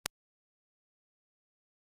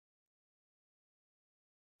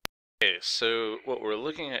Okay, so what we're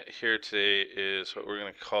looking at here today is what we're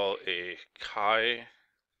going to call a chi-squared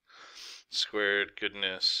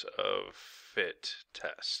goodness of fit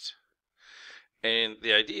test. And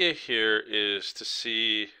the idea here is to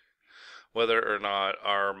see whether or not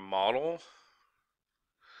our model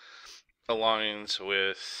aligns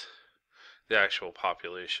with the actual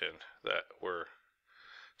population that we're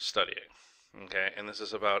studying. Okay, and this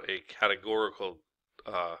is about a categorical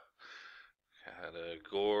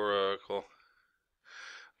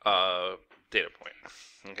data point.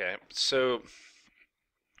 Okay, so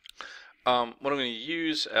what I'm going to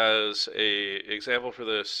use as a example for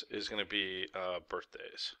this is going to be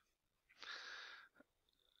birthdays.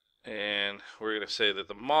 And we're going to say that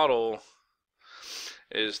the model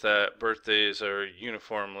is that birthdays are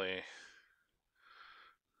uniformly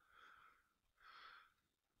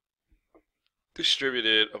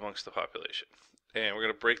distributed amongst the population. And we're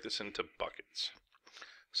going to break this into buckets.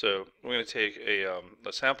 So we're going to take a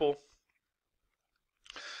sample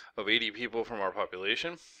of 80 people from our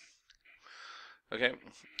population. Okay, and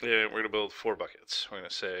we're going to build 4 buckets. We're going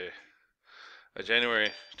to say a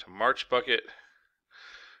January to March bucket.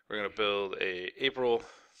 We're going to build a April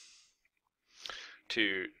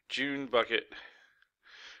to June bucket.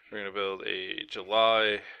 We're going to build a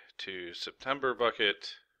July to September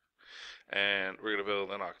bucket. And we're going to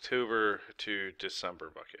build an October to December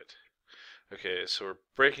bucket. Okay, so we're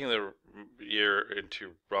breaking the year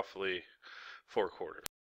into roughly 4 quarters.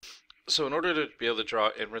 So in order to be able to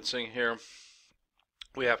draw inferencing here,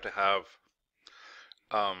 we have to have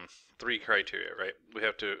 3 criteria, right? We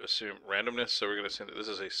have to assume randomness, so we're going to assume that this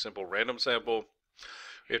is a simple random sample.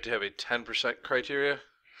 We have to have a 10% criteria,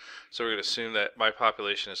 so we're going to assume that my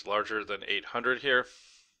population is larger than 800 here.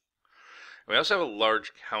 We also have a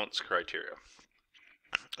large counts criteria.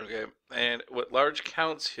 Okay, and what large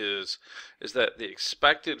counts is that the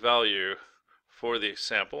expected value for the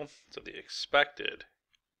sample, so the expected,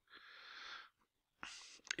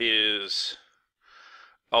 is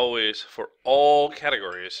always for all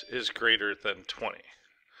categories is greater than 20.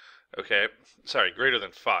 Okay, sorry, greater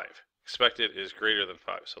than 5. Expected is greater than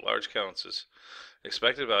 5. So large counts is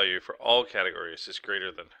expected value for all categories is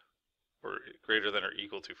greater than or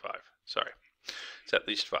equal to 5. Sorry, it's at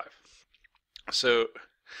least 5. So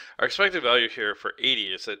our expected value here for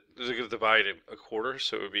 80 is that we're going to divide in a quarter,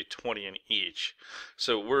 so it would be 20 in each.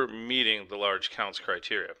 So we're meeting the large counts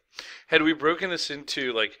criteria. Had we broken this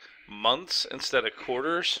into like months instead of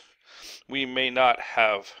quarters, we may not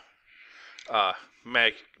have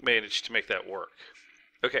managed to make that work.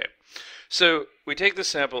 Okay, so we take the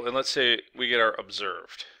sample and let's say we get our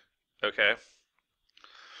observed. Okay,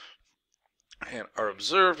 and our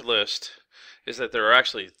observed list is that there are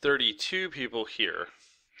actually 32 people here,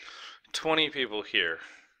 20 people here,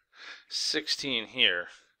 16 here,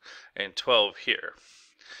 and 12 here.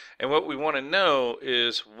 And what we want to know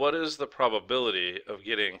is what is the probability of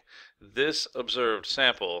getting this observed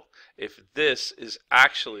sample if this is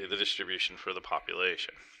actually the distribution for the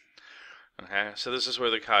population. Okay, so this is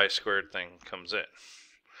where the chi-squared thing comes in.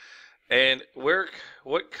 And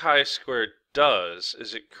what chi-squared does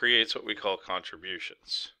is it creates what we call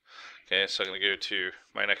contributions. Okay, so I'm going to go to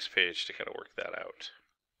my next page to kind of work that out.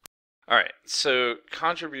 Alright, so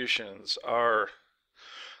contributions are,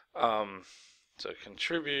 so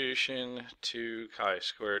contribution to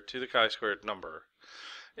chi-squared, to the chi-squared number,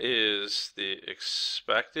 is the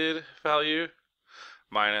expected value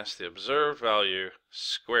minus the observed value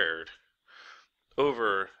squared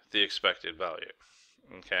over the expected value.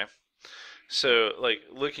 Okay, so like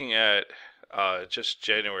looking at just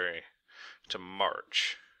January to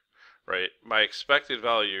March, right? My expected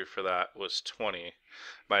value for that was 20.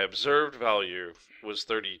 My observed value was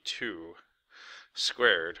 32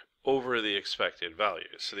 squared over the expected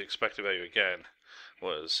value. So the expected value again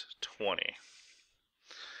was 20.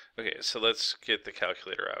 Okay, so let's get the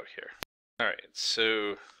calculator out here. Alright,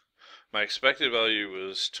 so my expected value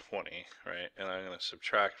was 20, right? And I'm going to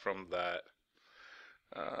subtract from that.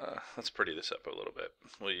 Let's pretty this up a little bit.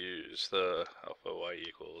 We'll use the alpha y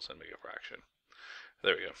equals and make a fraction.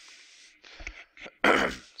 There we go.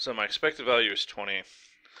 So my expected value is 20. I'm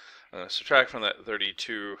going to subtract from that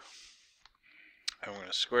 32. I'm going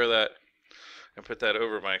to square that and put that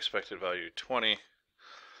over my expected value 20.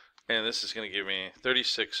 And this is going to give me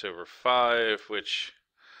 36 over 5, which,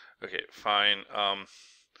 okay, fine.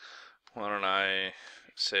 Why don't I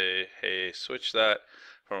say, hey, switch that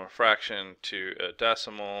from a fraction to a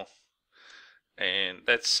decimal, and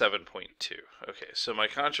that's 7.2. Okay, so my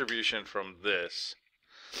contribution from this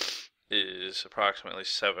is approximately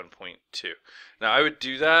 7.2. Now I would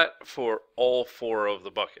do that for all 4 of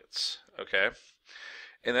the buckets, okay?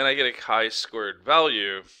 And then I get a chi-squared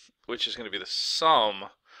value, which is going to be the sum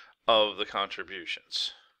of the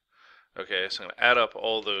contributions. Okay, so I'm going to add up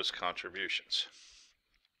all those contributions.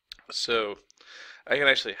 So I can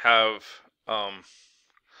actually have,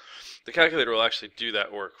 the calculator will actually do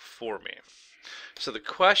that work for me. So the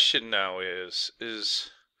question now is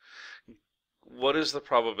what is the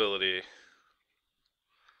probability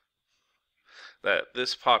that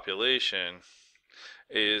this population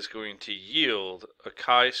is going to yield a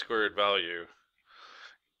chi-squared value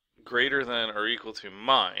greater than or equal to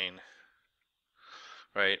mine,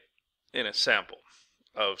 right, in a sample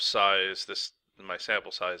of size, my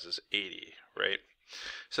sample size is 80, right?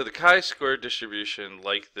 So the chi-squared distribution,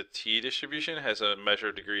 like the t distribution, has a measure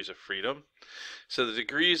of degrees of freedom. So the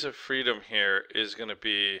degrees of freedom here is going to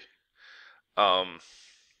be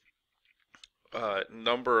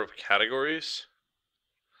number of categories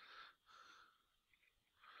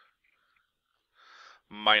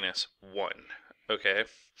minus 1. Okay,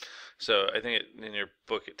 so I think in your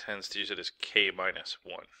book it tends to use it as k minus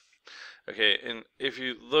 1. Okay, and if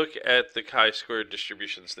you look at the chi-squared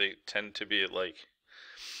distributions, they tend to be like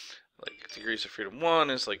degrees of freedom 1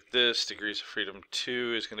 is like this, degrees of freedom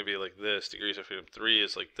 2 is going to be like this, degrees of freedom 3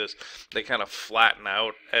 is like this. They kind of flatten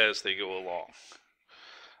out as they go along.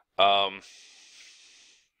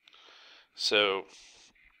 So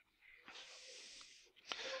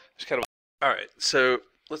it's kind of alright, so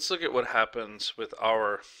let's look at what happens with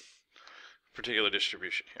our particular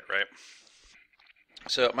distribution here, right?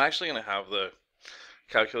 So I'm actually going to have the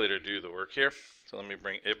calculator do the work here. So let me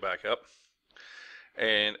bring it back up.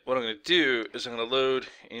 And what I'm going to do is I'm going to load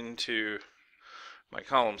into my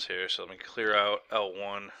columns here. So let me clear out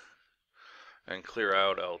L1 and clear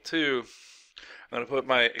out L2. I'm going to put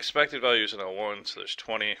my expected values in L1. So there's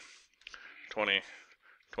 20, 20,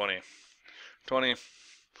 20, 20.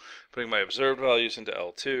 Putting my observed values into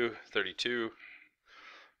L2, 32,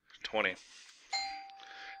 20,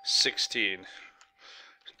 16,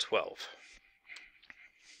 12.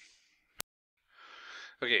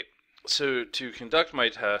 Okay, so to conduct my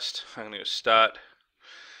test, I'm going to stat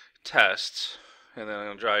tests, and then I'm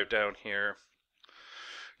going to drive down here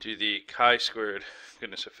to the chi-squared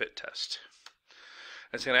goodness of fit test.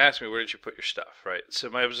 It's going to ask me, where did you put your stuff, right? So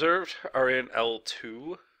my observed are in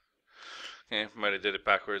L2. Okay, might have did it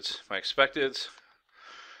backwards. My expecteds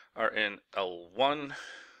are in L1.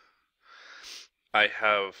 I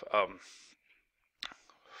have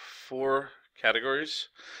 4 categories,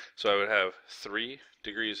 so I would have 3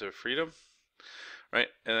 degrees of freedom, right?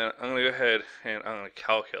 And then I'm going to go ahead and I'm going to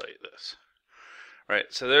calculate this, right?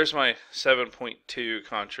 So there's my 7.2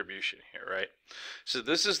 contribution here, right? So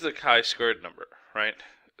this is the chi-squared number, right?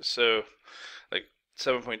 So like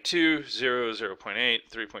 7.2, 0, 0.8,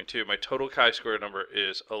 3.2. My total chi-squared number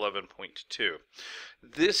is 11.2.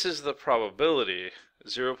 This is the probability,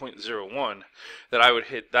 0.01, that I would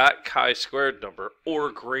hit that chi-squared number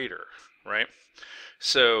or greater, right?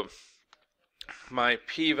 So my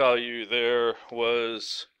p-value there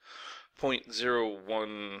was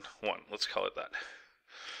 0.011. Let's call it that.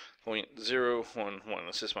 0.011.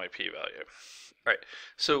 This is my p-value. All right.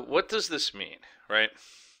 So what does this mean, right?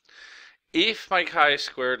 If my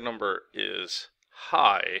chi-squared number is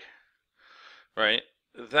high, right,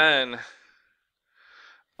 then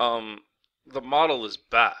the model is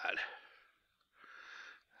bad,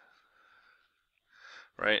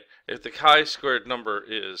 right? If the chi-squared number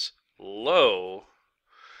is low,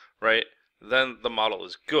 right, then the model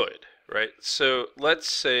is good, right? So let's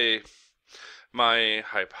say my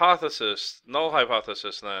hypothesis, null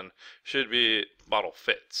hypothesis then, should be model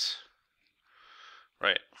fits,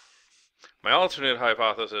 right? My alternate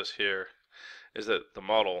hypothesis here is that the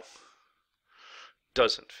model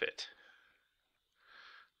doesn't fit,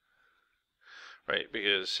 right?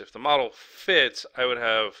 Because if the model fits, I would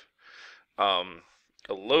have a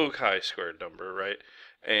low chi-squared number, right?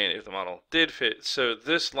 And if the model did fit, so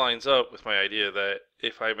this lines up with my idea that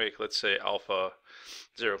if I make, let's say, alpha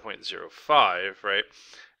 0.05, right,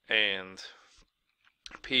 and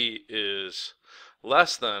p is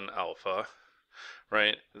less than alpha,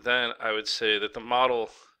 right, then I would say that the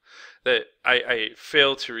model, that I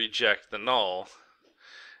fail to reject the null,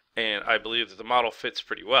 and I believe that the model fits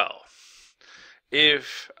pretty well.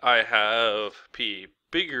 If I have p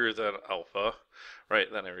bigger than alpha, right,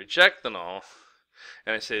 then I reject the null,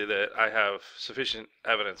 and I say that I have sufficient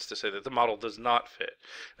evidence to say that the model does not fit.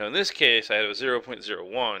 Now in this case, I have a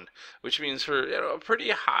 0.01, which means for a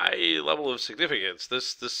pretty high level of significance,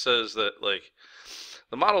 this says that like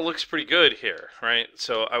the model looks pretty good here, right?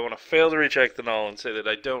 So I want to fail to reject the null and say that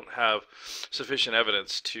I don't have sufficient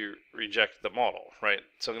evidence to reject the model, right?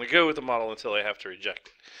 So I'm going to go with the model until I have to reject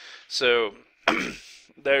it. So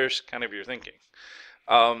there's kind of your thinking.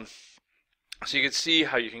 So you can see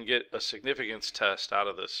how you can get a significance test out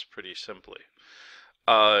of this pretty simply.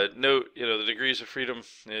 Note, the degrees of freedom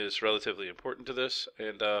is relatively important to this,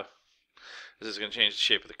 and this is going to change the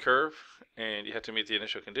shape of the curve, and you have to meet the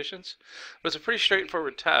initial conditions. But it's a pretty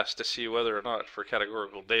straightforward test to see whether or not, for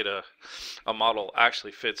categorical data, a model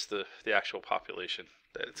actually fits the actual population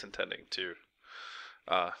that it's intending to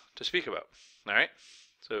speak about. All right,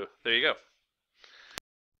 so there you go.